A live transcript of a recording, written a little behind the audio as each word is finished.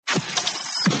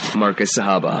Marcus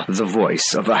Sahaba, the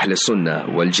voice of Ahl Sunnah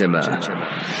wal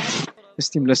Jama'ah.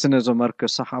 Esteemed listeners of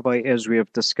Marcus Sahaba, as we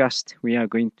have discussed, we are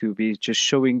going to be just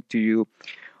showing to you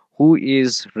who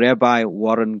is Rabbi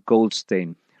Warren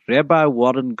Goldstein. Rabbi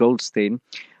Warren Goldstein,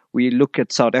 we look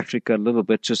at South Africa a little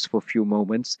bit just for a few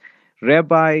moments.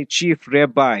 Chief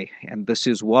Rabbi, and this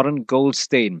is Warren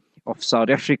Goldstein of South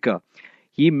Africa.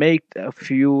 He made a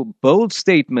few bold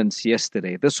statements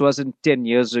yesterday. This wasn't 10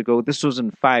 years ago. This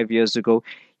wasn't 5 years ago.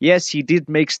 Yes, he did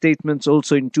make statements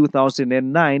also in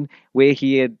 2009 where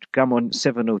he had come on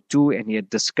 702 and he had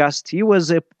discussed. He was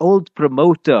an old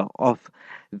promoter of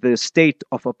the state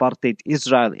of apartheid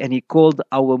Israel, and he called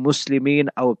our Muslimin,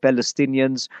 our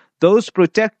Palestinians, those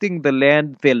protecting the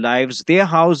land, their lives, their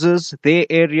houses, their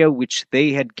area, which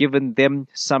they had given them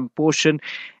some portion.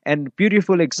 And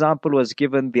beautiful example was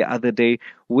given the other day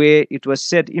where it was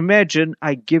said, imagine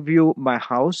I give you my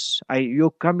house,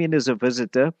 you come in as a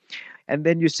visitor, and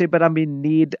then you say, but I'm in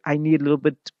need. I need a little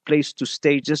bit place to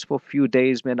stay just for a few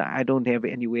days, man. I don't have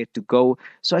anywhere to go.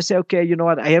 So I say, okay, you know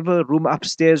what? I have a room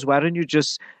upstairs. Why don't you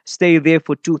just stay there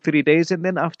for 2-3 days? And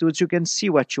then afterwards you can see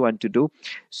what you want to do.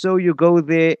 So you go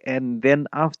there, and then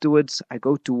afterwards I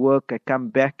go to work. I come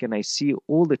back and I see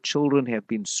all the children have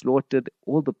been slaughtered.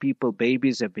 All the people,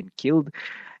 babies have been killed.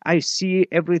 I see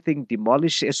everything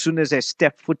demolished. As soon as I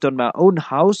step foot on my own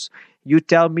house, you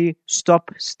tell me, stop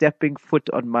stepping foot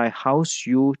on my house,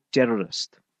 you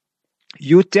terrorist.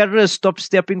 You terrorist, stop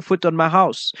stepping foot on my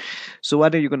house. So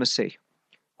what are you going to say?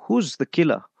 Who's the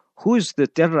killer? Who is the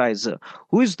terrorizer?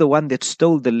 Who is the one that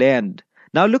stole the land?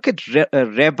 Now look at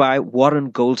Rabbi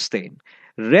Warren Goldstein.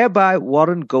 Rabbi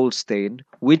Warren Goldstein,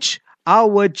 which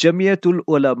our Jamiatul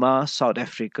Ulama South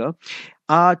Africa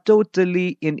are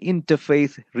totally in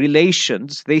interfaith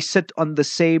relations. They sit on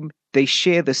they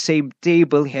share the same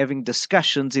table having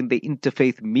discussions in the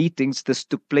interfaith meetings. This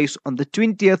took place on the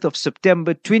 20th of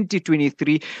September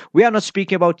 2023. We are not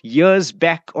speaking about years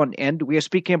back on end. We are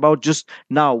speaking about just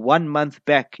now, 1 month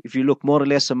back. If you look more or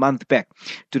less a month back.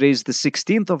 Today is the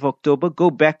 16th of October. Go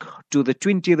back to the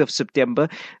 20th of September.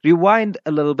 Rewind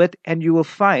a little bit and you will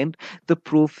find the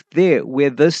proof there where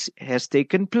this has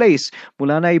taken place.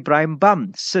 Mulana Ibrahim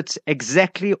Bam sits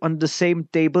exactly on the same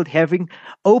table having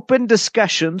open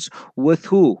discussions with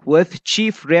who? With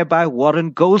Chief Rabbi Warren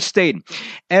Goldstein.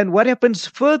 And what happens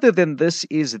further than this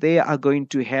is they are going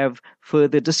to have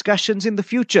further discussions in the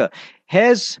future.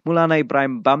 Has Mulana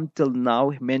Ibrahim Bam till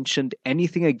now mentioned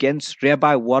anything against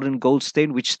Rabbi Warren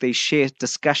Goldstein, which they share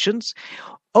discussions?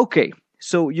 Okay.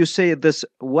 So you say this,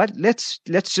 what? Let's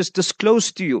just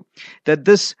disclose to you that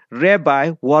this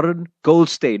Rabbi Warren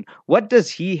Goldstein, what does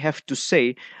he have to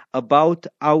say about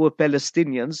our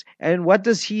Palestinians, and what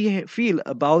does he feel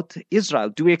about Israel?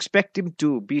 Do we expect him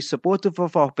to be supportive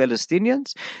of our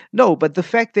Palestinians? No, but the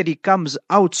fact that he comes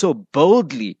out so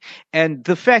boldly, and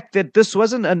the fact that this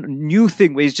wasn't a new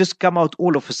thing where he's just come out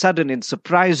all of a sudden and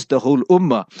surprised the whole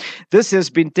ummah. This has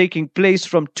been taking place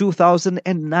from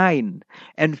 2009,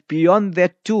 and beyond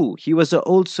that too, he was an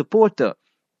old supporter.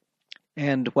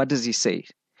 And what does he say?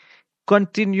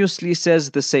 Continuously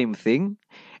says the same thing.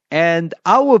 And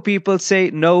our people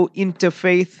say, no,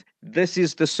 interfaith, this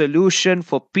is the solution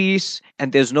for peace,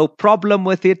 and there's no problem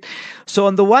with it. So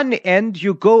on the one end,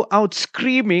 you go out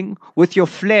screaming with your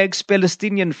flags,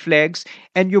 Palestinian flags,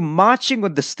 and you're marching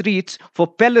on the streets for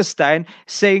Palestine,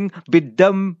 saying,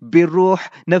 Bidam, Biruh,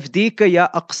 Nafdika ya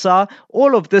Aqsa.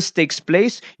 All of this takes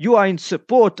place. You are in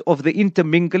support of the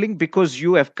intermingling because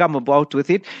you have come about with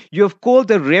it. You have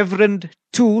called a reverend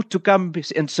to come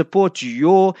and support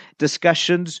your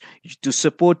discussions,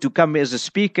 to come as a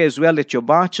speaker as well at your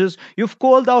marches. You've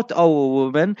called out our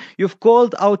women, you've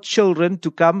called out children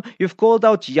to come, you've called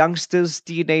out youngsters,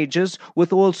 teenagers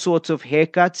with all sorts of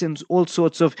haircuts and all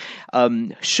sorts of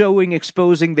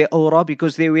exposing their aura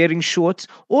because they're wearing shorts.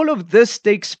 All of this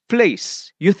takes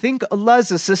place. You think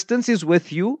Allah's assistance is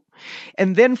with you?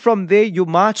 And then from there you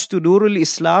march to Nurul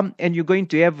Islam and you're going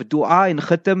to have dua and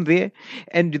khatam there.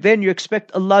 And then you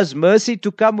expect Allah's mercy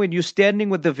to come when you're standing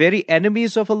with the very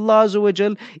enemies of Allah Azza wa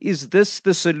Jal. Is this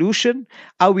the solution?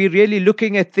 Are we really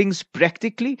looking at things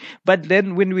practically? But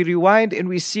then when we rewind and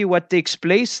we see what takes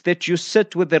place, that you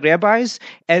sit with the rabbis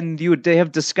and you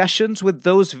have discussions with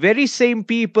those very same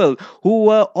people who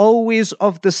were always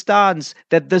of the stance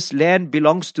that this land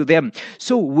belongs to them.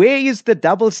 So where is the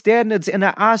double standards? And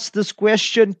I ask this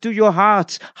question to your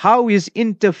hearts. How is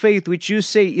interfaith, which you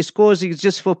say is causing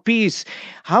just for peace?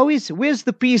 Where's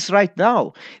the peace right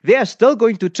now? They are still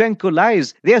going to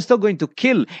tranquilize. They are still going to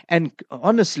kill. And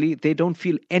honestly, they don't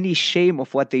feel any shame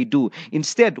of what they do.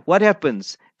 Instead, what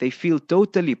happens? They feel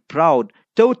totally proud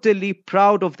totally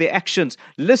proud of their actions.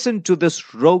 Listen to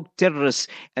this rogue terrorist.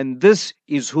 And this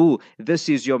is who? This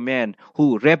is your man.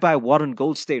 Who? Rabbi Warren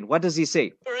Goldstein. What does he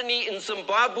say? Tyranny in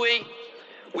Zimbabwe,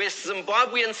 where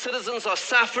Zimbabwean citizens are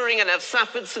suffering and have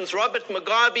suffered since Robert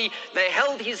Mugabe. They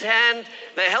held his hand,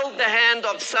 they held the hand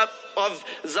of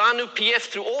ZANU-PF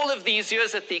through all of these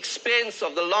years at the expense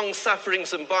of the long-suffering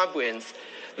Zimbabweans.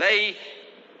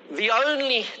 The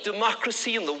only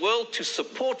democracy in the world to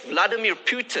support Vladimir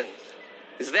Putin.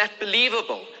 Is that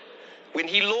believable? When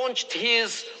he launched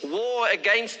his war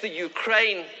against the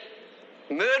Ukraine,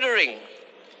 murdering.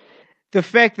 The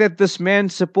fact that this man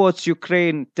supports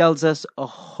Ukraine tells us a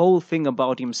whole thing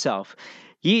about himself.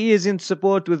 He is in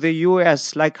support with the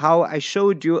US, like how I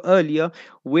showed you earlier,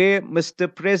 where Mr.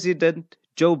 President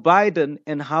Joe Biden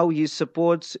and how he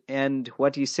supports and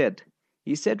what he said.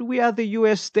 He said, we are the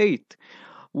US state.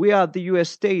 We are the US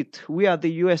state. We are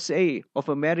the USA of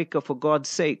America, for God's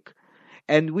sake.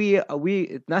 And we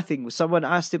nothing. Someone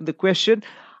asked him the question,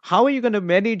 how are you going to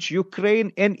manage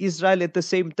Ukraine and Israel at the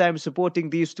same time supporting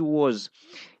these two wars?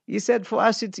 He said, for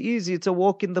us, it's easy. It's a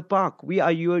walk in the park. We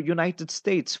are your United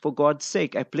States, for God's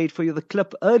sake. I played for you the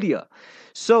clip earlier.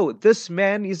 So this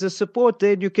man is a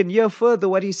supporter, and you can hear further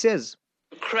what he says.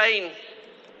 Ukraine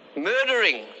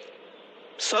murdering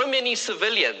so many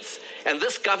civilians, and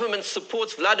this government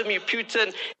supports Vladimir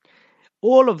Putin.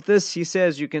 All of this, he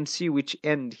says, you can see which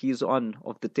end he's on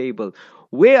of the table.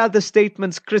 Where are the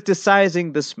statements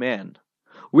criticizing this man?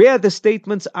 Where are the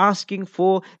statements asking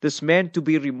for this man to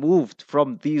be removed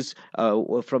from these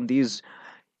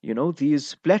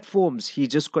platforms? He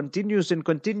just continues and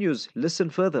continues.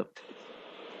 Listen further.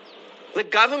 The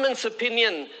government's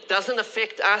opinion doesn't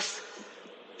affect us.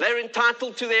 They're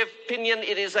entitled to their opinion.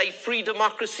 It is a free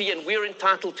democracy, and we're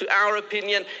entitled to our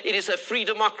opinion. It is a free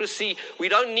democracy. We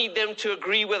don't need them to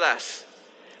agree with us.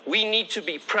 We need to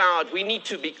be proud. We need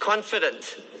to be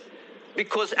confident,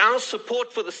 because our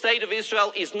support for the state of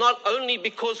Israel is not only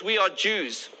because we are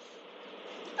Jews.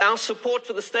 Our support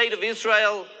for the state of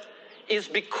Israel is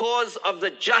because of the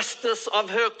justice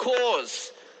of her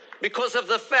cause, because of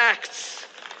the facts.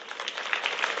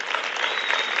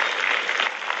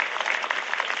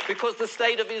 Because the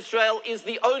state of Israel is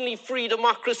the only free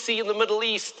democracy in the Middle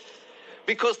East.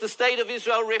 Because the state of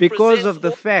Israel represents... Because of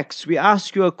the facts. We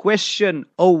ask you a question,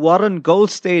 oh Warren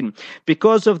Goldstein.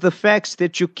 Because of the facts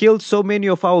that you killed so many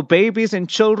of our babies and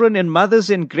children and mothers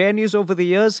and grannies over the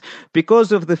years.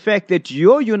 Because of the fact that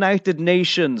your United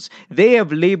Nations, they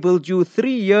have labeled you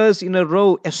 3 years in a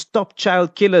row as stop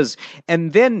child killers.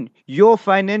 And then your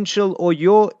financial or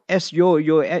your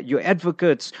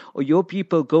advocates or your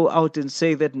people go out and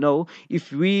say that no,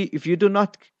 if you do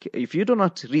not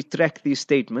retract these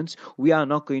statements, we are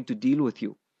not going to deal with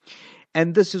you.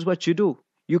 And this is what you do.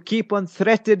 You keep on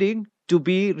threatening to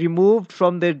be removed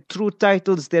from the true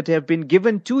titles that have been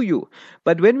given to you.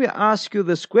 But when we ask you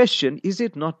this question, is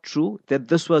it not true that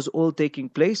this was all taking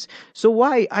place? So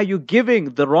why are you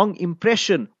giving the wrong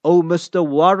impression, oh Mr.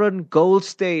 Warren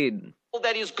Goldstein?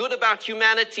 That is good about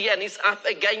humanity and is up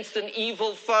against an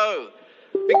evil foe.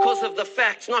 Because of the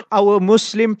facts, not our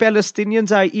Muslim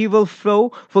Palestinians are evil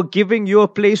foe for giving you a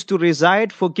place to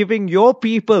reside, for giving your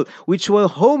people, which were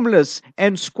homeless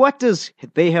and squatters,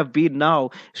 they have been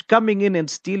now coming in and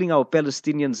stealing our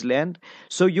Palestinians' land.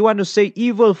 So you want to say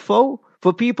evil foe?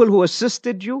 For people who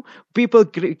assisted you, people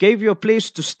gave you a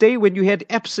place to stay when you had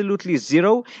absolutely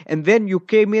zero, and then you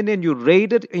came in and you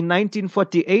raided in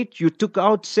 1948. You took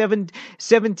out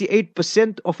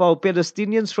 78% of our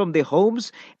Palestinians from their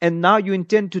homes, and now you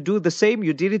intend to do the same.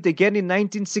 You did it again in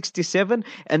 1967,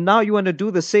 and now you want to do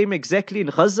the same exactly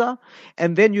in Gaza,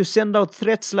 and then you send out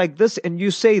threats like this, and you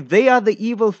say they are the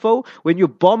evil foe when you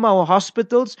bomb our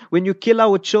hospitals, when you kill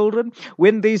our children,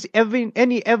 when there's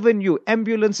any avenue,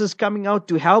 ambulances coming out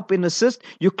to help and assist,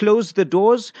 you close the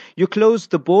doors, you close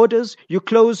the borders, you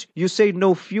say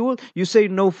no fuel, you say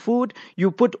no food,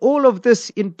 you put all of this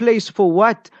in place for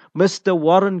what? Mr.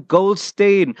 Warren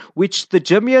Goldstein, which the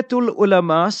Jamiatul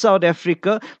Ulama, South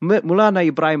Africa, Mulana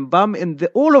Ibrahim Bam, and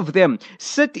all of them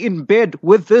sit in bed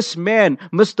with this man,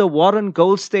 Mr. Warren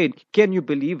Goldstein. Can you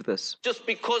believe this? Just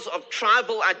because of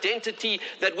tribal identity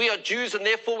that we are Jews and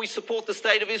therefore we support the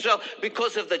state of Israel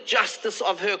because of the justice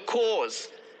of her cause.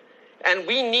 And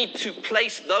we need to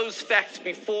place those facts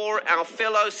before our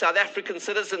fellow South African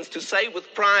citizens to say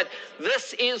with pride,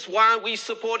 this is why we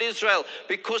support Israel,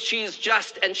 because she is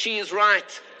just and she is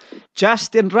right.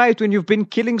 Just and right when you've been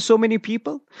killing so many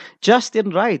people? Just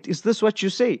and right. Is this what you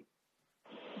say?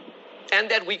 And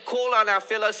that we call on our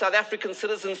fellow South African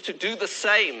citizens to do the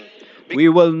same, We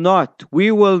will not.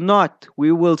 We will not.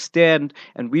 We will stand,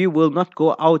 and we will not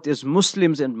go out as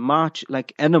Muslims and march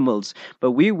like animals,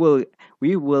 but we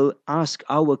will ask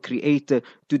our Creator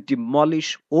to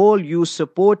demolish all you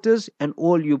supporters and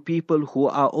all you people who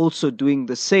are also doing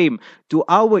the same. To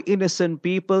our innocent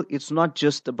people, it's not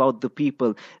just about the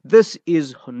people. This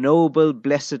is noble,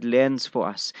 blessed lands for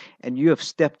us, and you have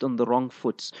stepped on the wrong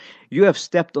foot. You have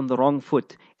stepped on the wrong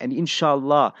foot, and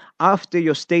inshallah, after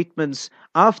your statements,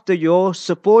 after your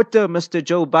supporter, Mr.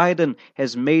 Joe Biden,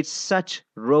 has made such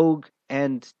rogue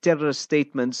and terrorist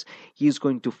statements, he is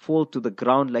going to fall to the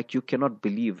ground like you cannot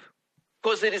believe.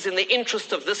 Because it is in the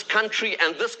interest of this country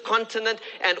and this continent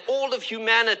and all of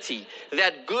humanity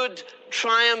that good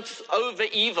triumphs over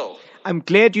evil. I'm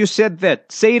glad you said that.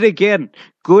 Say it again.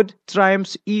 Good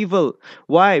triumphs evil.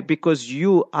 Why? Because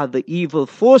you are the evil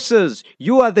forces.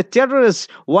 You are the terrorists.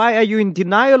 Why are you in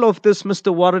denial of this,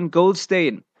 Mr. Warren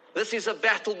Goldstein? This is a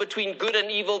battle between good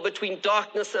and evil, between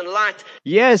darkness and light.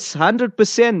 Yes,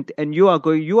 100%. And you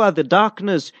are the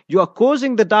darkness. You are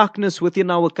causing the darkness within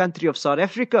our country of South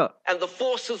Africa. And the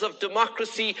forces of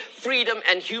democracy, freedom,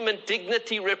 and human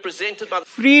dignity represented by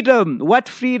freedom. What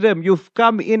freedom? You've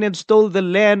come in and stole the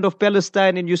land of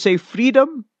Palestine and you say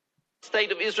freedom? The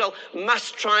state of Israel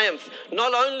must triumph,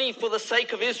 not only for the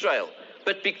sake of Israel,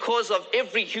 but because of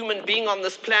every human being on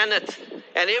this planet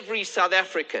and every South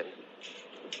African.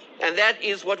 And that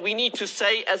is what we need to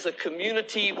say as a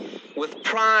community, with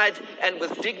pride and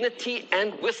with dignity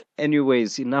and with...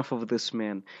 Anyways, enough of this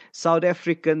man. South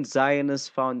African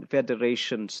Zionist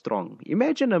Federation strong.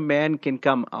 Imagine a man can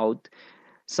come out,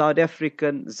 South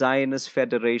African Zionist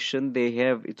Federation,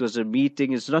 it was a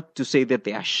meeting. It's not to say that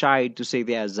they are shy to say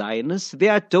they are Zionists. They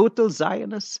are total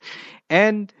Zionists.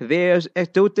 And they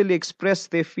totally express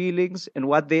their feelings and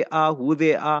what they are, who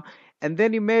they are. And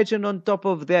then imagine on top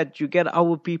of that, you get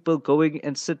our people going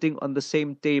and sitting on the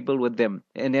same table with them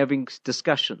and having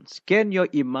discussions. Can your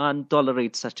Iman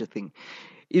tolerate such a thing?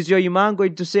 Is your Iman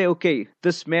going to say, okay,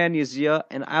 this man is here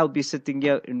and I'll be sitting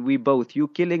here and we both, you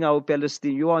killing our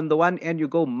Palestinians, you on the one end, you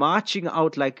go marching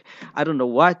out like, I don't know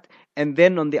what. And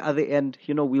then on the other end,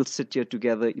 we'll sit here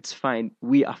together. It's fine.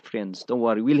 We are friends. Don't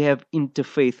worry. We'll have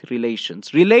interfaith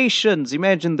relations. Relations.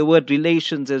 Imagine the word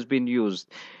relations has been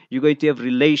used. You're going to have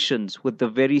relations with the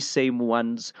very same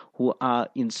ones who are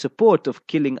in support of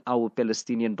killing our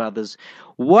Palestinian brothers.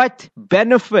 What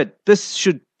benefit this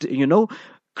should,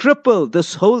 cripple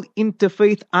this whole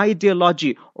interfaith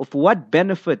ideology of what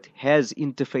benefit has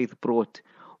interfaith brought?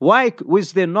 Why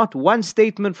was there not one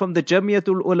statement from the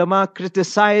Jamiatul Ulama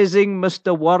criticizing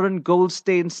Mr. Warren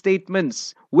Goldstein's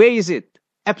statements? Where is it?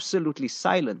 Absolutely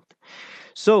silent.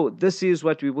 So this is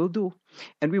what we will do.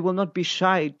 And we will not be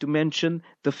shy to mention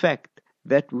the fact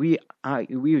that we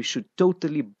should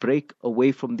totally break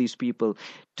away from these people.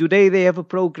 Today they have a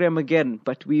program again,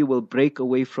 but we will break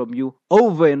away from you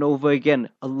over and over again.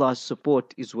 Allah's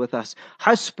support is with us.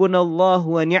 Hasbunallahu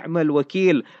wa ni'mal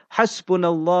wakil.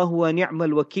 Hasbunallahu wa ni'mal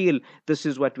wakil. This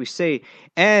is what we say.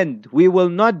 And we will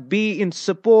not be in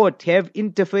support, have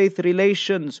interfaith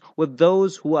relations with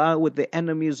those who are with the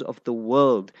enemies of the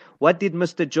world. What did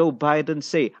Mr. Joe Biden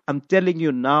say? I'm telling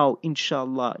you now,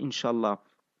 inshallah,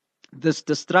 this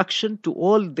destruction to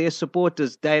all their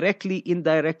supporters, directly,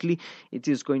 indirectly, it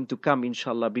is going to come,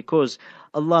 inshallah, because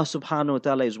Allah subhanahu wa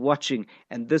ta'ala is watching.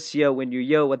 And this year, when you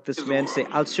hear what this man say,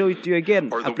 I'll show it to you again.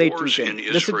 I'll play it to you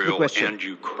again. Listen to the question. And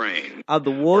Ukraine, are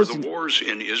the wars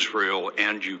in Israel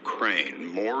and Ukraine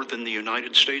more than the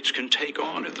United States can take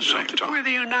on at the same time? We're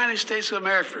the United States of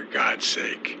America, for God's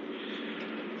sake.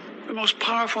 The most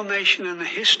powerful nation in the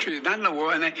history, not in the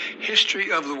world, in the history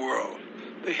of the world.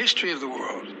 The history of the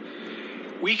world.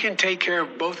 We can take care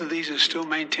of both of these and still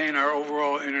maintain our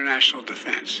overall international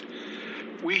defense.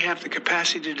 We have the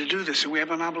capacity to do this, and we have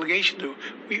an obligation to.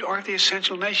 We are the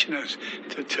essential nation, as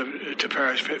to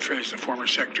paraphrase the former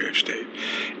Secretary of State.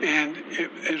 And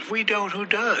if we don't, who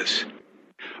does?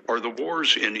 Are the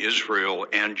wars in Israel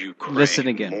and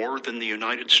Ukraine more than the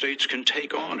United States can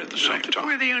take on at the same time?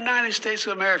 We're the United States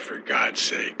of America, for God's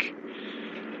sake.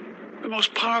 The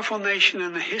most powerful nation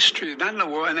in the history, not in the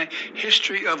world, in the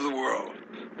history of the world.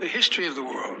 The history of the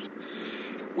world.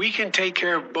 We can take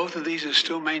care of both of these and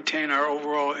still maintain our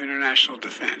overall international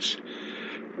defense.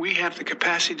 We have the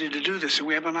capacity to do this, and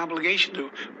we have an obligation to.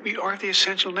 We are the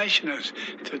essential nation, as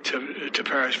to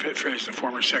paraphrase the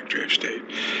former Secretary of State.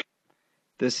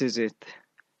 This is it.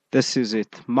 This is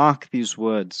it. Mark these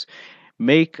words.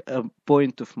 Make a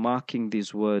point of marking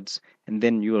these words, and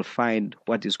then you will find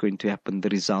what is going to happen, the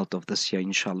result of this year,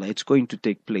 inshallah. It's going to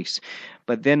take place.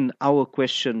 But then our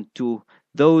question to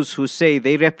those who say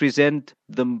they represent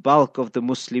the bulk of the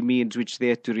Muslims, which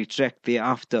they are to retract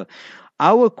thereafter.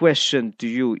 Our question to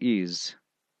you is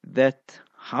that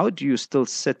how do you still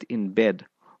sit in bed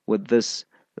with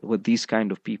these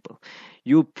kind of people?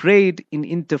 You prayed in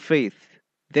interfaith.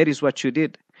 That is what you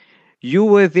did. You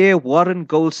were there. Warren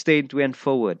Goldstein went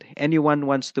forward. Anyone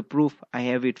wants the proof? I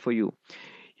have it for you.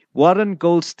 Warren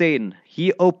Goldstein,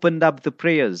 he opened up the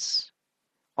prayers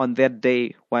on that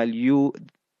day while you,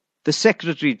 the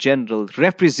Secretary General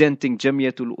representing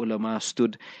Jamiatul Ulama,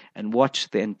 stood and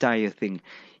watched the entire thing.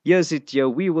 Here's it here.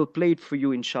 We will play it for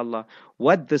you, inshallah.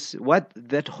 What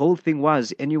that whole thing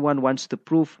was. Anyone wants the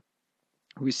proof?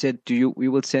 We said to you, we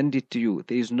will send it to you.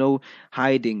 There is no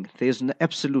hiding. There's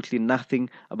absolutely nothing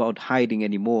about hiding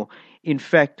anymore. In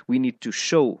fact, we need to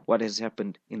show what has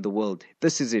happened in the world.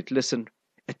 This is it. Listen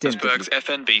attentively. Johannesburg's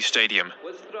FNB Stadium.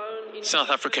 South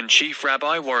African Chief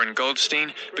Rabbi Warren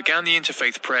Goldstein began the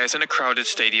interfaith prayers in a crowded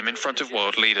stadium in front of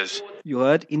world leaders. You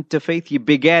heard interfaith? He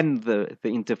began the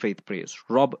interfaith prayers.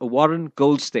 Warren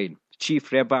Goldstein, Chief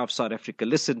Rabbi of South Africa.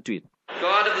 Listen to it.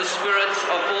 God of the spirits of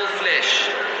all flesh,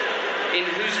 in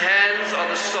whose hands are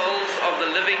the souls of the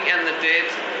living and the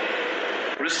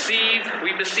dead, receive,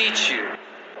 we beseech you.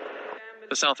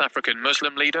 The South African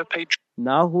Muslim leader paid...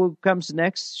 Now who comes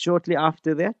next shortly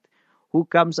after that? Who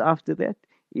comes after that?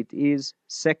 It is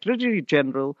Secretary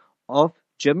General of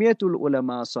Jamiatul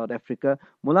Ulama South Africa,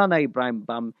 Maulana Ibrahim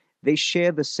Bam. They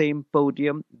share the same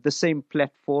podium, the same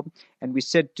platform. And we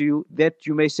said to you that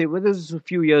you may say, well, this is a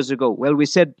few years ago. Well, we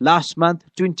said last month,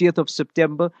 20th of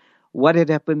September, what had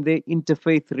happened there?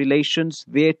 Interfaith relations.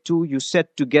 There too, you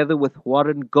sat together with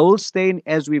Warren Goldstein,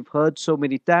 as we've heard so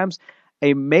many times,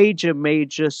 a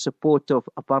major supporter of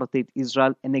apartheid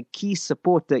Israel and a key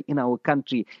supporter in our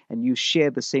country, and you share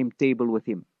the same table with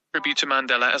him. Tribute to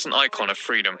Mandela as an icon of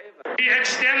freedom. We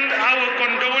extend our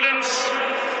condolence.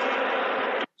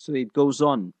 So it goes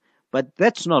on. But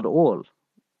that's not all.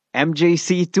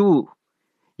 MJC too.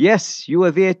 Yes, you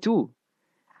were there too.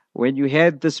 When you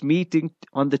had this meeting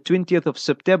on the 20th of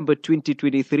September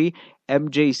 2023,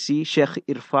 MJC, Sheikh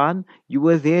Irfan, you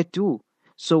were there too.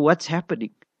 So what's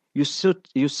happening? You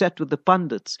sat with the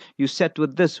pundits. You sat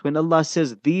with this. When Allah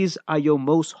says, these are your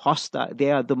most hostile,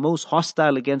 they are the most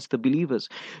hostile against the believers.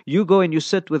 You go and you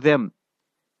sit with them.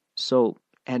 So,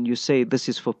 and you say, this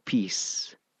is for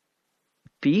peace.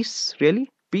 Peace? Really?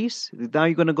 Peace? Now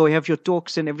you're going to go have your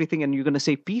talks and everything and you're going to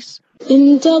say peace?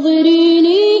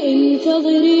 انتظريني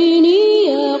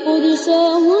يا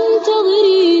قدساه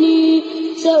انتظريني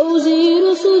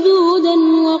سأزيل سدودا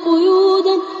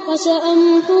وقيودا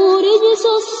وسأمحو رجس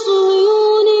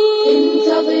الصهيون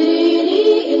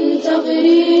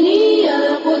انتظريني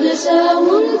يا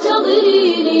قدساه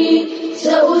انتظريني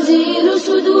سأزيل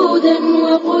سدودا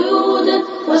وقيودا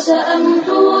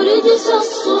وسأمحو رجس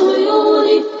الصهيون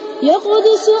يا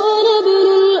قدس أنا ابن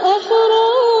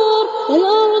الأحرار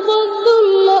الأرض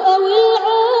الذل أو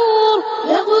العار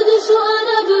يا قدس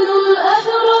أنا ابن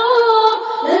الأحرار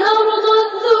الأرض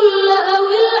الذل أو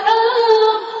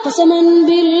العار قسما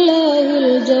بالله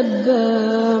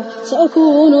الجبار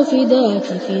سأكون فداك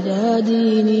فدا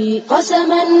ديني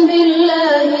قسما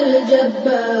بالله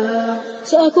الجبار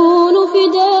سأكون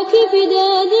فداك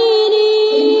فدا ديني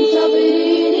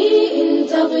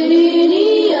انتظريني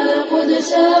يا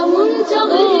قدساه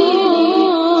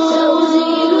انتظريني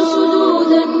سأزيل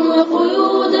سدودا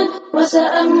وقيودا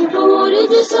وسأمحو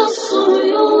رجس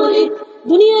الصهيون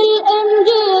دنيا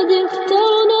الأمجاد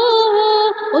اخترناها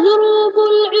ودروب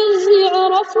العز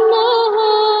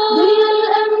عرفناها دنيا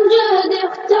الأمجاد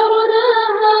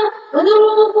اخترناها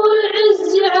ودروب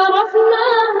العز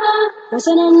عرفناها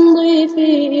وسنمضي في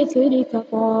إثرك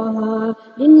طه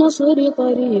للنصر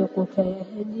طريقك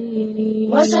يهديني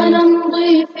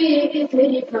وسنمضي في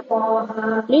إثرك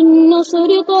طه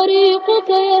للنصر طريقك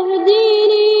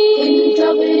يهديني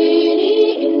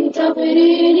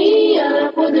انتظريني يا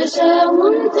قدساه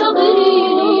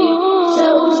انتظريني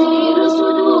سأزيل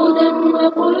سدودا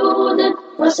وقيودا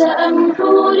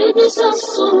وسأمحو رجس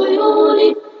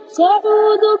الصهيون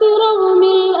سأعود برغم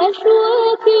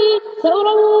الأشواك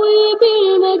سأروي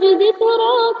بالمجد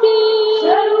ثراكي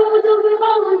سأعود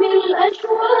برغم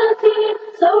الأشواك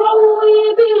سأروي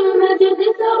بالمجد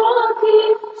ثراكي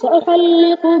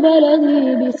سأحلق بلدي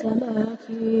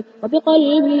بسماكي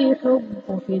وبقلبي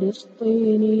حب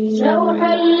فلسطيني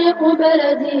سأحلق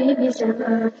بلدي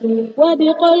بسماكي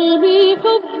وبقلبي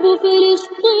حب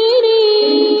فلسطيني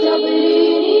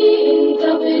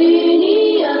انتظريني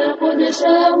يا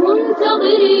قدساه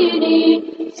انتظريني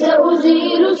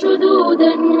سأزيل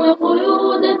سدودا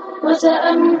وقيودا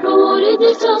وسأمحو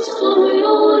رجس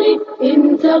الصهيون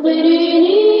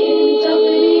انتظريني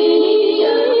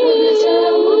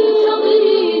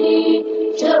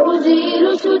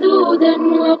سدودا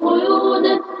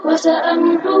وقيودا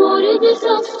وسأمحو رجس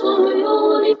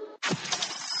الصهيون.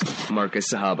 Marcus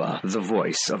Sahaba, the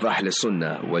voice of Ahl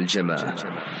Sunnah wal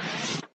Jama'ah.